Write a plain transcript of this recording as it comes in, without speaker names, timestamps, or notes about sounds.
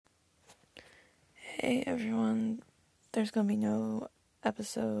Hey everyone, there's gonna be no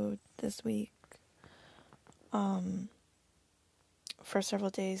episode this week. For several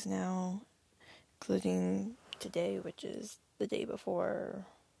days now, including today, which is the day before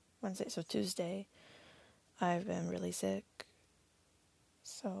Wednesday, so Tuesday, I've been really sick.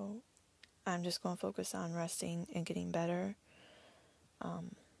 So I'm just gonna focus on resting and getting better.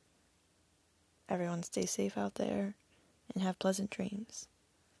 Everyone stay safe out there and have pleasant dreams.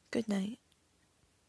 Good night.